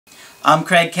I'm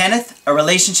Craig Kenneth, a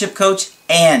relationship coach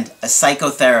and a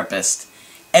psychotherapist.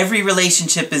 Every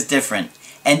relationship is different,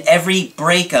 and every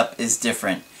breakup is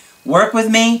different. Work with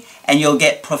me, and you'll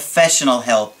get professional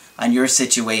help on your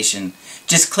situation.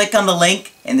 Just click on the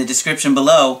link in the description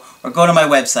below, or go to my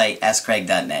website,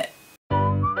 AskCraig.net.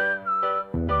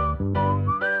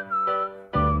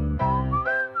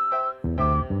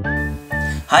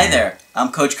 Hi there,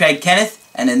 I'm Coach Craig Kenneth,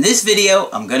 and in this video,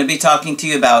 I'm going to be talking to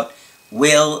you about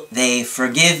will they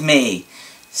forgive me?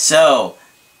 So,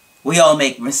 we all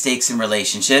make mistakes in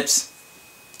relationships.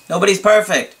 Nobody's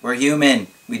perfect. We're human.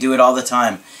 We do it all the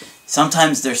time.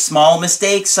 Sometimes they're small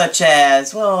mistakes, such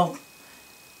as, well,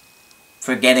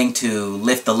 forgetting to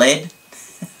lift the lid.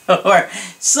 Or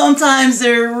sometimes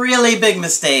they're really big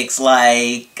mistakes,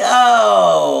 like,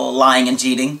 lying and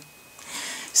cheating.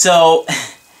 So,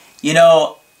 you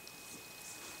know,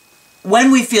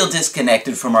 when we feel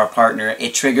disconnected from our partner,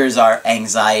 it triggers our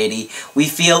anxiety. We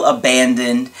feel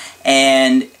abandoned,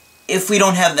 and if we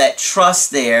don't have that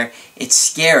trust there, it's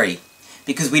scary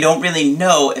because we don't really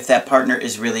know if that partner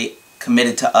is really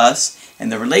committed to us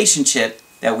and the relationship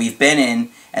that we've been in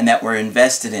and that we're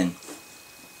invested in.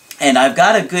 And I've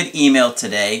got a good email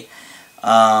today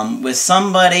with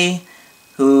somebody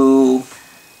who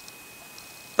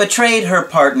betrayed her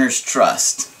partner's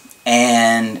trust,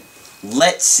 and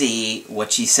let's see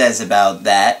what she says about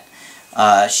that.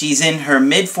 She's in her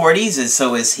mid-40s, and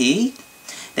so is he.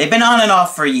 They've been on and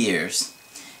off for years.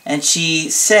 And she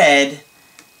said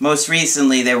most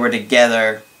recently they were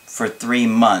together for 3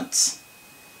 months.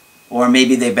 Or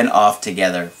maybe they've been off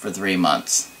together for 3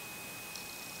 months.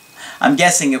 I'm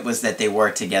guessing it was that they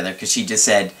were together because she just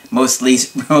said most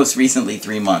recently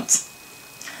 3 months.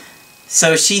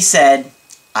 So she said,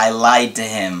 "I lied to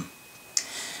him.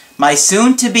 My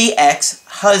soon-to-be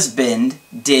ex-husband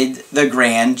did the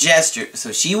grand gesture."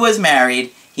 So she was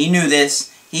married. He knew this.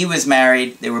 He was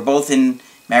married. They were both in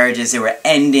marriages. They were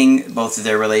ending both of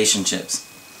their relationships.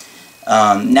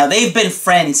 Now, they've been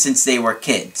friends since they were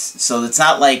kids. So it's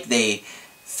not like they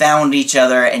found each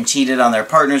other and cheated on their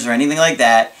partners or anything like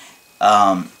that.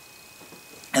 At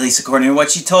least according to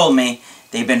what she told me.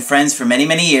 They've been friends for many,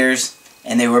 many years.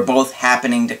 And they were both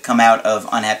happening to come out of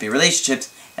unhappy relationships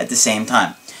at the same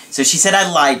time. So she said, "I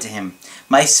lied to him.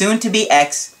 My soon-to-be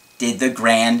ex did the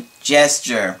grand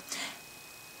gesture."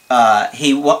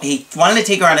 He wanted to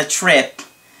take her on a trip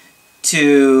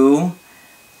to,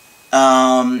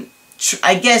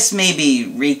 I guess maybe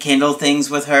rekindle things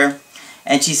with her.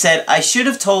 And she said, "I should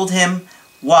have told him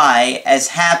why it was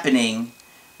happening,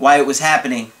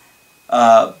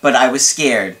 but I was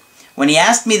scared. When he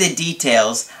asked me the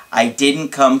details, I didn't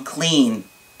come clean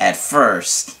at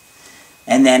first.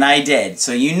 And then I did."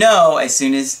 So you know, as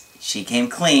soon as she came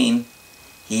clean,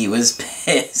 he was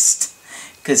pissed.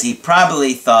 Because he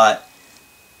probably thought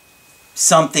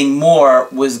something more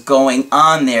was going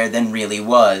on there than really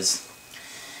was.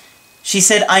 She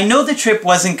said, "I know the trip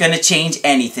wasn't going to change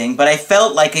anything, but I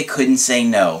felt like I couldn't say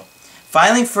no.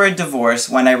 Filing for a divorce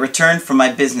when I returned from my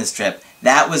business trip,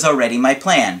 that was already my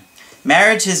plan.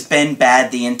 Marriage has been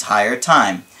bad the entire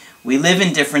time. We live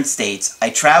in different states. I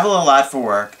travel a lot for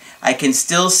work. I can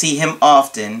still see him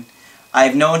often.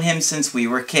 I've known him since we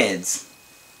were kids."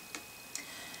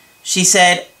 She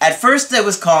said, "At first I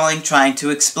was calling trying to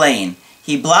explain.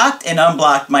 He blocked and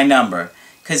unblocked my number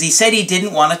because he said he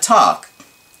didn't want to talk.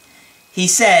 He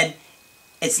said,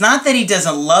 it's not that he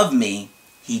doesn't love me,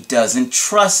 he doesn't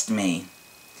trust me."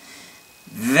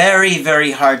 Very,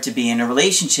 very hard to be in a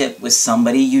relationship with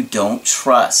somebody you don't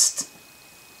trust.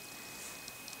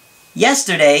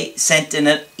 Yesterday, sent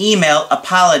an email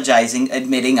apologizing,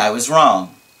 admitting I was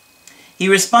wrong. He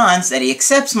responds that he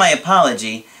accepts my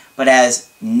apology, but has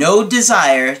no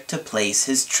desire to place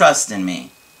his trust in me.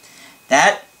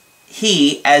 That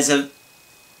he, as of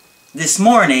this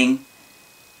morning,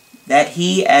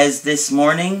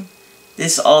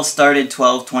 this all started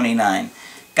 12/29.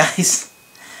 Guys,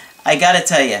 I gotta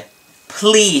tell you,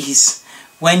 please,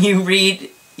 when you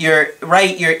write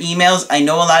your emails, I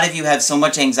know a lot of you have so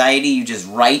much anxiety, you just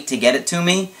write to get it to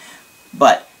me,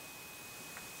 but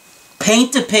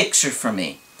paint a picture for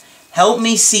me. Help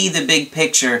me see the big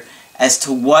picture as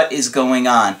to what is going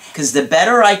on. Because the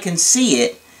better I can see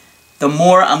it, the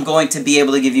more I'm going to be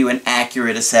able to give you an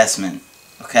accurate assessment.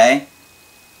 Okay?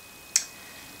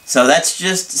 So that's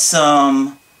just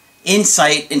some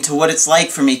insight into what it's like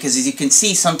for me. Because as you can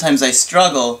see, sometimes I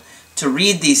struggle to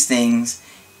read these things.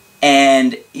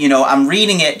 And, you know, I'm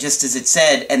reading it just as it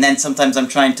said. And then sometimes I'm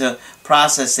trying to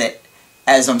process it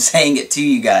as I'm saying it to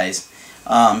you guys.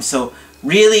 So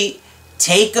really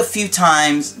take a few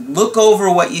times, look over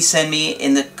what you send me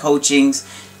in the coachings,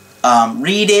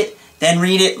 read it, then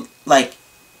read it like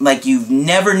you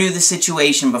never knew the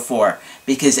situation before.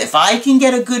 Because if I can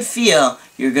get a good feel,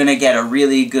 you're going to get a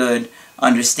really good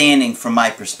understanding from my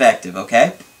perspective,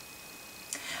 okay?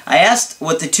 I asked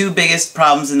what the two biggest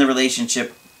problems in the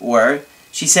relationship were.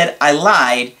 She said, I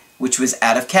lied, which was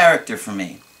out of character for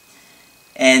me.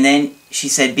 And then she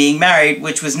said, being married,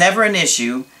 which was never an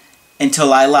issue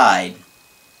until I lied.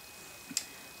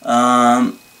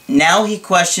 Now he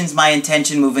questions my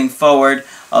intention moving forward,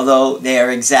 although they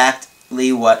are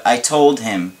exactly what I told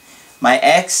him. My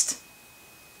ex,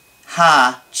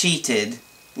 cheated,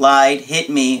 lied, hit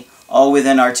me, all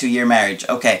within our 2-year marriage.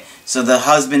 Okay, so the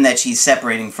husband that she's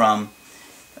separating from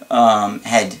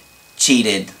had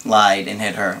cheated, lied, and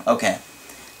hit her. Okay.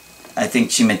 I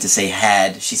think she meant to say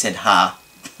had. She said ha.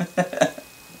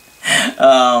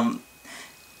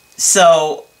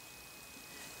 So,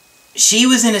 she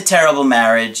was in a terrible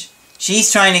marriage.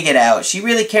 She's trying to get out. She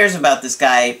really cares about this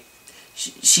guy.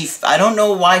 I don't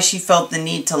know why she felt the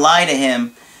need to lie to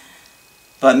him.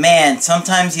 But man,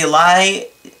 sometimes you lie,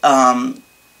 and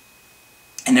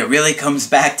it really comes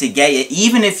back to get you,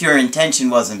 even if your intention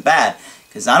wasn't bad.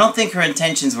 Because I don't think her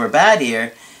intentions were bad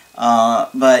here.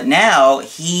 But now,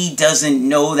 he doesn't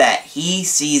know that. He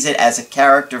sees it as a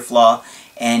character flaw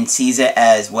and sees it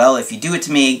as, well, if you do it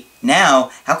to me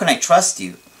now, how can I trust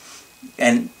you?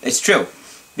 And it's true.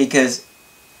 Because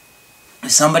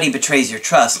if somebody betrays your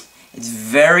trust, it's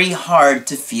very hard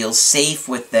to feel safe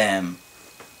with them.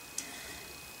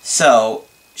 So,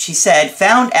 she said,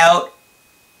 found out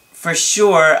for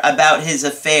sure about his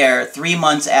affair 3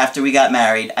 months after we got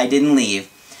married. I didn't leave.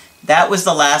 That was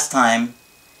the last time.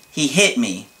 He hit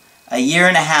me a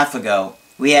 1.5 years ago.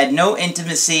 We had no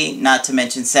intimacy, not to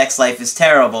mention sex life is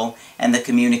terrible, and the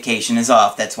communication is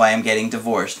off. That's why I'm getting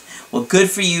divorced. Well, good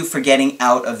for you for getting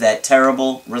out of that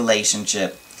terrible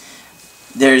relationship.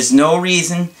 There's no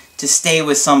reason to stay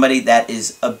with somebody that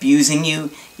is abusing you,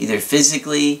 either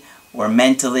physically or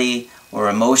mentally or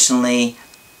emotionally.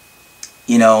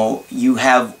 You know, you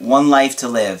have one life to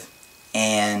live,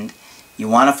 and you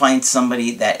want to find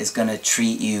somebody that is going to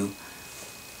treat you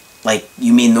like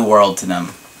you mean the world to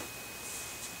them.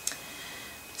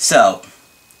 So,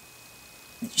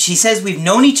 she says we've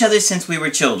known each other since we were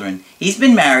children. He's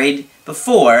been married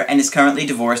before and is currently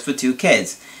divorced with 2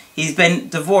 kids. He's been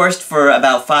divorced for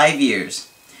about 5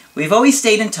 years. We've always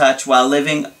stayed in touch while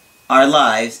living our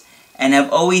lives and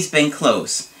have always been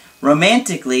close.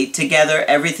 Romantically, together,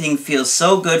 everything feels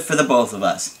so good for the both of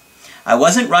us. I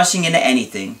wasn't rushing into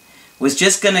anything. Was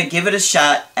just going to give it a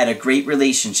shot at a great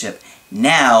relationship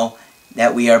now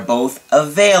that we are both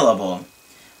available.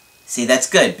 See, that's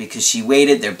good because she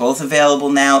waited. They're both available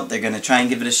now. They're going to try and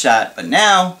give it a shot. But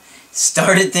now,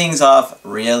 started things off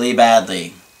really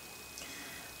badly.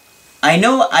 I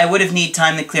know I would have need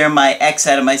time to clear my ex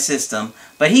out of my system,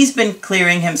 but he's been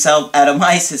clearing himself out of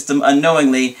my system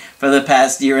unknowingly for the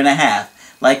past 1.5 years.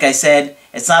 Like I said,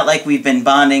 it's not like we've been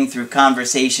bonding through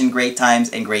conversation, great times,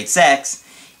 and great sex.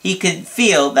 He could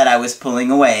feel that I was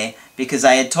pulling away because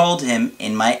I had told him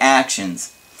in my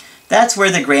actions. That's where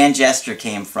the grand gesture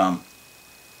came from.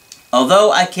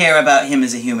 Although I care about him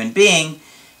as a human being,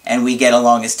 and we get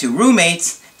along as 2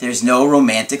 roommates, there's no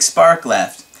romantic spark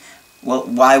left. Well,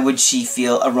 why would she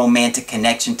feel a romantic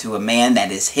connection to a man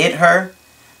that has hit her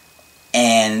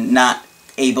and not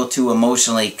able to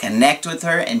emotionally connect with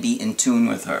her and be in tune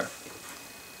with her?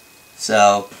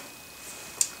 So,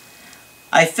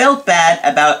 I felt bad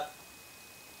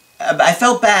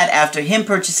after him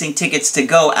purchasing tickets to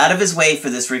go out of his way for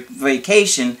this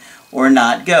vacation or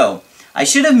not go. I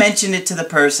should have mentioned it to the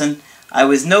person I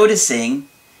was noticing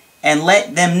and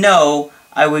let them know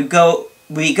I would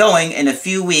be going in a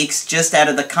few weeks just out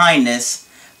of the kindness,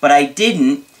 but I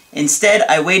didn't. Instead,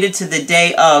 I waited to the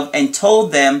day of and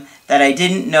told them that I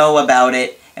didn't know about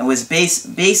it and was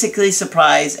basically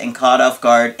surprised and caught off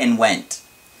guard and went.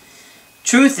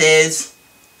 Truth is,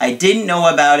 I didn't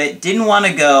know about it, didn't want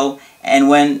to go,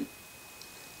 and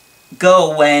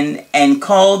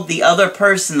called the other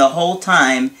person the whole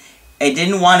time. I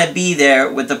didn't want to be there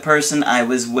with the person I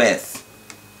was with.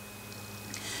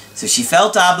 So she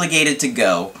felt obligated to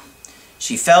go.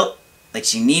 She felt like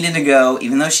she needed to go,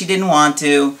 even though she didn't want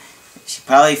to. She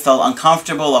probably felt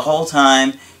uncomfortable the whole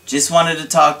time, just wanted to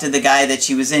talk to the guy that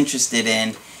she was interested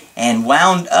in, and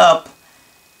wound up.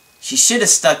 She should have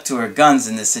stuck to her guns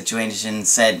in this situation and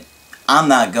said, I'm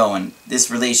not going. This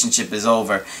relationship is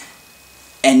over.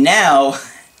 And now,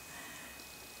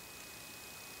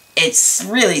 it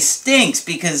really stinks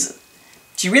because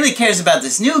she really cares about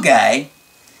this new guy.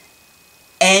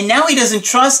 And now he doesn't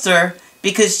trust her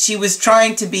because she was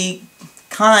trying to be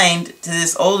kind to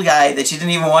this old guy that she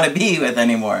didn't even want to be with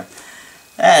anymore.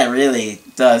 That really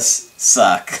does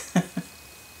suck.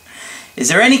 Is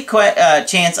there any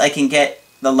chance I can get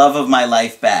the love of my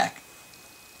life back?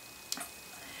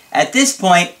 At this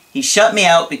point, he shut me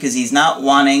out because he's not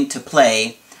wanting to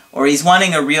play, or he's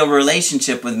wanting a real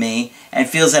relationship with me and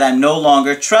feels that I'm no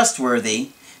longer trustworthy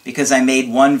because I made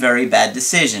one very bad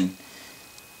decision.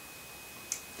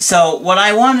 So what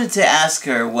I wanted to ask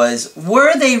her was,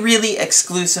 were they really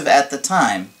exclusive at the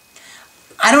time?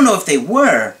 I don't know if they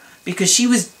were, because she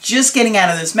was just getting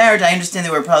out of this marriage. I understand they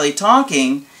were probably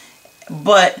talking,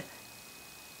 but,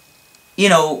 you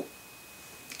know,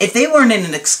 if they weren't in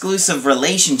an exclusive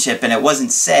relationship and it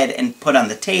wasn't said and put on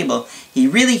the table, he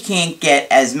really can't get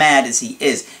as mad as he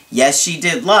is. Yes, she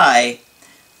did lie,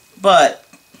 but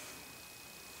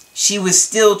she was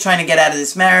still trying to get out of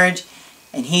this marriage,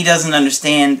 and he doesn't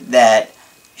understand that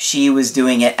she was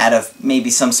doing it out of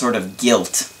maybe some sort of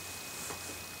guilt.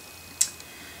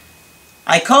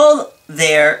 I call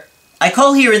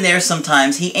here and there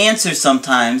sometimes. He answers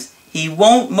sometimes. He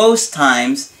won't most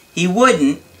times. He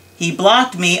wouldn't. He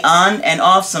blocked me on and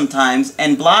off sometimes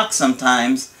and blocked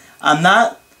sometimes. I'm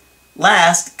not.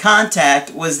 Last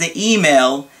contact was the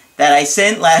email that I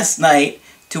sent last night,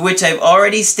 to which I've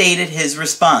already stated his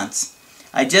response.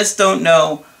 I just don't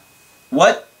know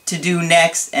what to do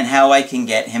next and how I can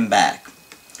get him back.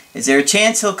 Is there a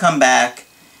chance he'll come back?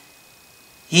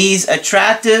 He's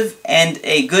attractive and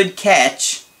a good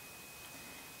catch,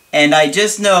 and I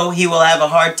just know he will have a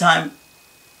hard time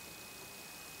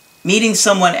meeting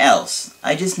someone else.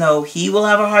 I just know he will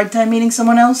have a hard time meeting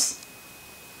someone else?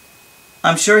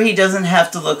 I'm sure he doesn't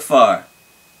have to look far.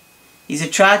 He's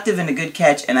attractive and a good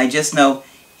catch, and I just know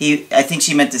I think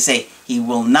she meant to say he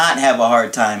will not have a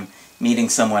hard time meeting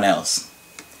someone else.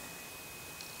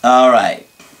 Alright.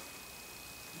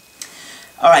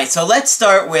 Alright, so let's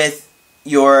start with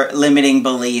your limiting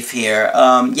belief here.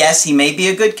 Yes, he may be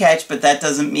a good catch, but that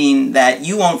doesn't mean that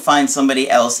you won't find somebody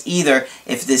else either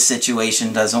if this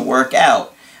situation doesn't work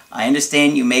out. I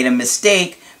understand you made a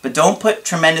mistake, but don't put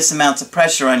tremendous amounts of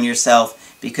pressure on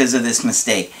yourself because of this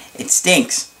mistake. It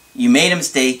stinks. You made a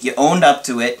mistake, you owned up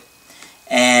to it,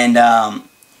 and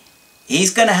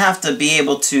he's going to have to be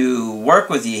able to work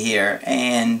with you here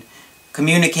and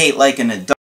communicate like an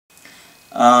adult.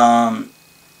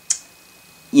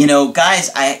 You know, guys,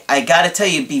 I gotta tell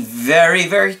you, be very,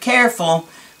 very careful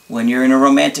when you're in a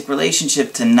romantic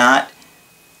relationship to not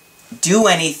do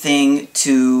anything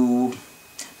to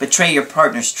betray your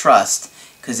partner's trust,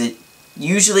 because it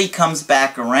usually comes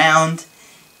back around,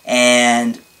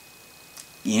 and,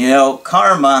 you know,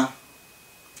 karma,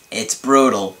 it's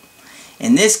brutal.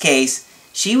 In this case,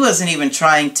 she wasn't even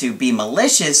trying to be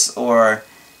malicious, or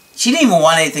she didn't even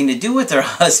want anything to do with her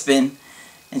husband,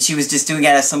 and she was just doing it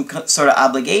as some sort of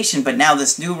obligation, but now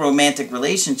this new romantic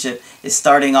relationship is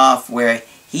starting off where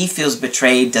he feels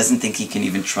betrayed, doesn't think he can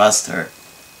even trust her.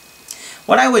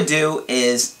 What I would do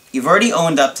is, you've already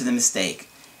owned up to the mistake,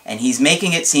 and he's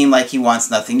making it seem like he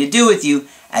wants nothing to do with you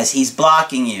as he's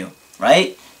blocking you,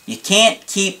 right? You can't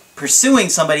keep pursuing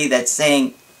somebody that's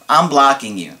saying, I'm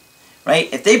blocking you,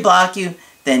 right? If they block you,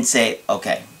 then say,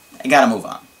 okay, I gotta move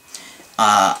on.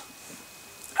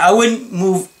 I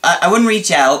wouldn't reach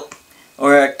out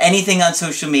or anything on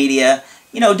social media.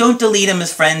 You know, don't delete him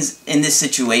as friends in this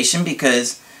situation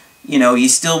because, you know, you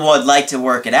still would like to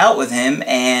work it out with him,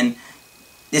 and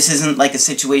this isn't like a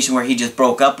situation where he just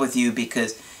broke up with you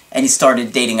and he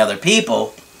started dating other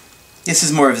people. This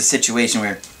is more of a situation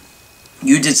where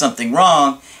you did something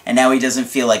wrong and now he doesn't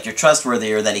feel like you're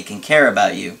trustworthy or that he can care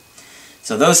about you.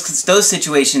 So those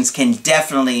situations can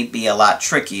definitely be a lot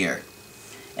trickier.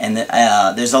 And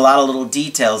there's a lot of little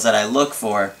details that I look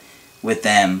for with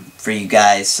them for you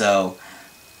guys. So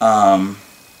I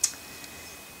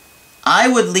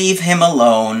would leave him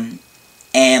alone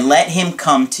and let him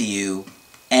come to you.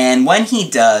 And when he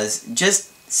does,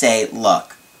 just say,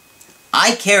 look,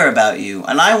 I care about you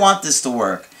and I want this to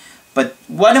work. But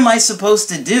what am I supposed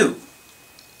to do?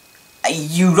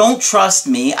 You don't trust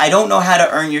me. I don't know how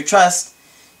to earn your trust.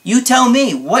 You tell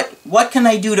me. What can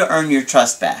I do to earn your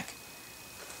trust back?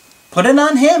 Put it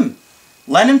on him.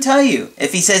 Let him tell you.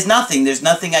 If he says nothing, there's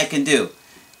nothing I can do.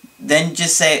 Then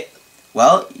just say,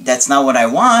 well, that's not what I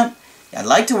want. I'd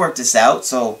like to work this out,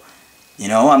 so, you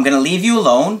know, I'm going to leave you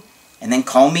alone, and then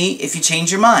call me if you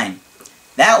change your mind.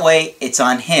 That way, it's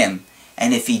on him.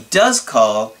 And if he does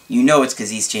call, you know it's because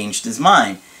he's changed his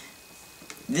mind.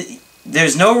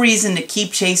 There's no reason to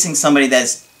keep chasing somebody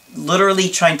that's literally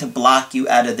trying to block you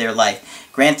out of their life.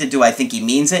 Granted, do I think he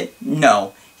means it?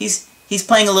 No. He's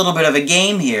playing a little bit of a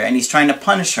game here, and he's trying to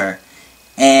punish her.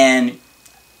 And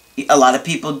a lot of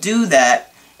people do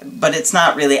that, but it's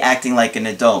not really acting like an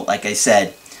adult, like I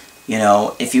said. You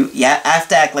know, if you have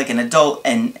to act like an adult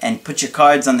and put your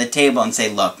cards on the table and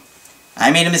say, look,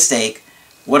 I made a mistake.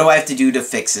 What do I have to do to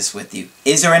fix this with you?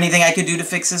 Is there anything I could do to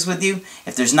fix this with you?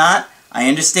 If there's not, I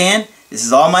understand. This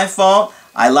is all my fault.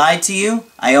 I lied to you.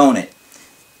 I own it.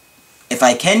 If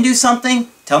I can do something,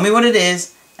 tell me what it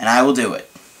is, and I will do it.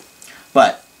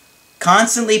 But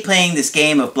constantly playing this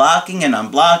game of blocking and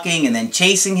unblocking and then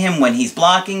chasing him when he's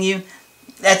blocking you,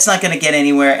 that's not going to get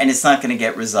anywhere, and it's not going to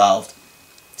get resolved.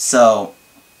 So,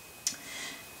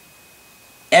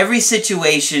 every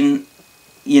situation,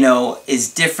 you know,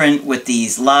 is different with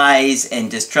these lies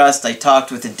and distrust. I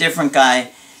talked with a different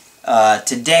guy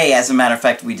today. As a matter of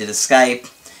fact, we did a Skype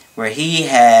where he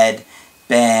had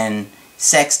been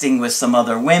sexting with some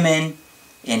other women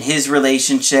in his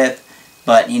relationship,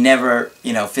 but he never,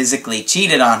 you know, physically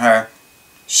cheated on her.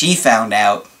 She found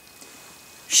out.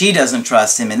 She doesn't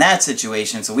trust him in that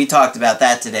situation, so we talked about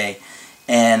that today,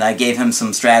 and I gave him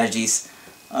some strategies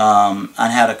on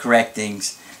how to correct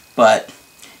things. But,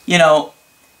 you know,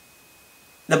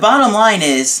 the bottom line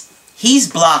is,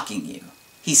 he's blocking you.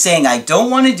 He's saying, I don't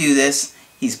want to do this.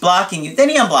 He's blocking you. Then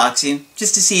he unblocks you,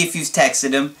 just to see if you've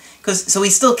texted him. So he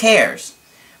still cares.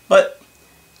 But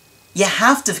you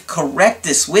have to correct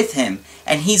this with him.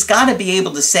 And he's got to be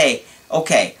able to say,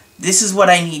 okay, this is what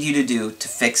I need you to do to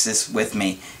fix this with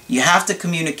me. You have to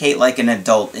communicate like an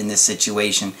adult in this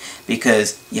situation.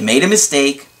 Because you made a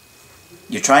mistake.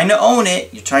 You're trying to own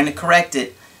it. You're trying to correct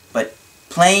it. But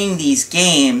playing these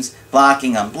games,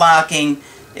 blocking, unblocking,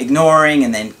 ignoring,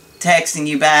 and then texting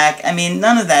you back, I mean,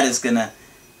 none of that is going to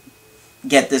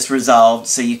get this resolved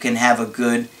so you can have a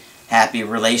good, happy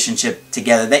relationship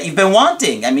together that you've been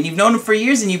wanting. I mean, you've known him for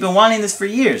years and you've been wanting this for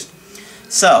years.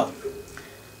 So,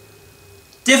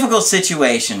 difficult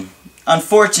situation.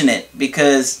 Unfortunate,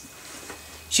 because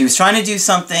she was trying to do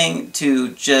something to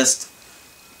just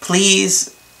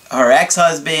please her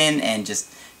ex-husband and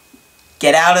just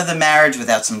get out of the marriage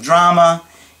without some drama,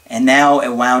 and now it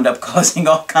wound up causing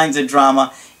all kinds of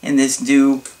drama in this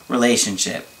new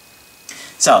relationship.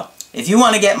 So, if you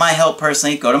want to get my help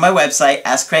personally, go to my website,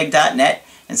 AskCraig.net,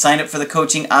 and sign up for the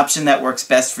coaching option that works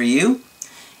best for you.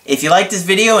 If you like this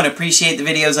video and appreciate the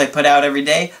videos I put out every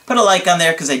day, put a like on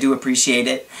there because I do appreciate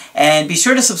it. And be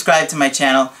sure to subscribe to my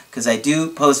channel because I do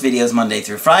post videos Monday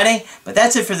through Friday. But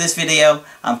that's it for this video.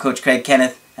 I'm Coach Craig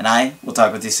Kenneth, and I will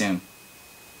talk with you soon.